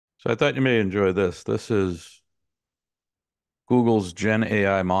So I thought you may enjoy this. This is Google's Gen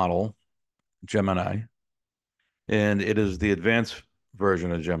AI model, Gemini, and it is the advanced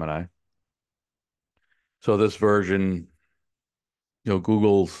version of Gemini. So this version,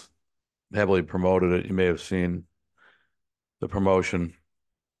 Google's heavily promoted it. You may have seen the promotion.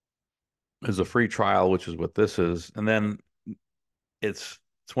 Is a free trial, which is what this is, and then it's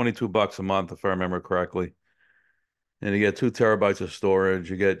 $22 a month, if I remember correctly. And you get 2 terabytes of storage.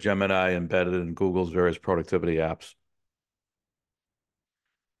 You get Gemini embedded in Google's various productivity apps.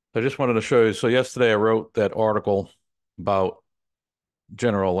 I just wanted to show you. So yesterday I wrote that article about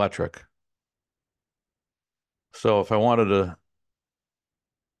General Electric. So if I wanted to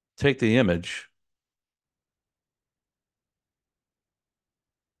take the image,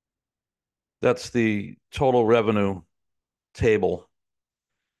 that's the total revenue table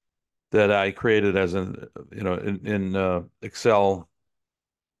that I created as in Excel,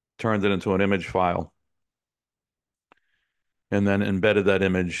 turned it into an image file, and then embedded that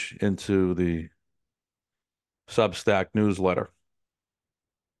image into the Substack newsletter.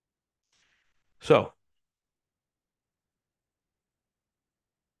 So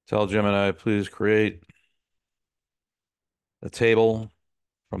tell Gemini, please create a table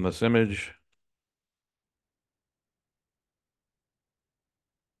from this image.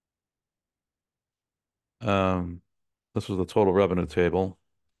 Um, this was the total revenue table.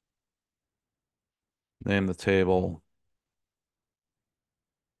 Name the table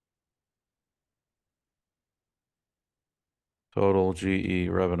total GE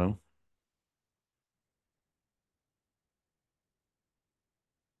revenue.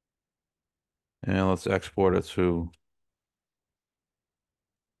 And let's export it to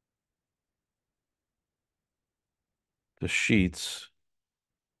the sheets.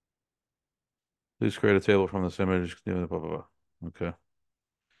 Please create a table from this image. Blah, blah, blah. Okay.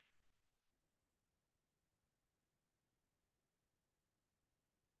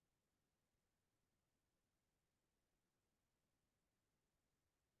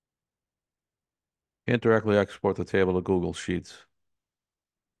 Can't directly export the table to Google Sheets,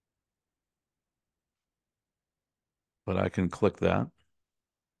 but I can click that.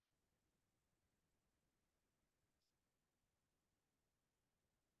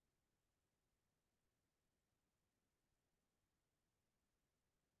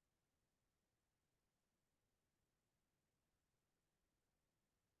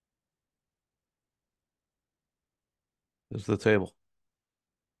 This is the table.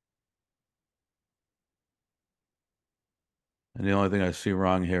 And the only thing I see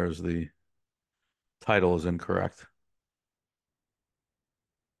wrong here is the title is incorrect.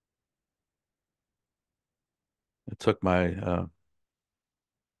 It took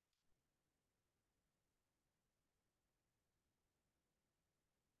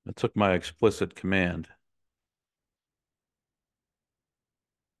my explicit command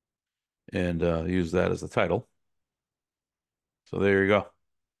and used that as the title. So there you go.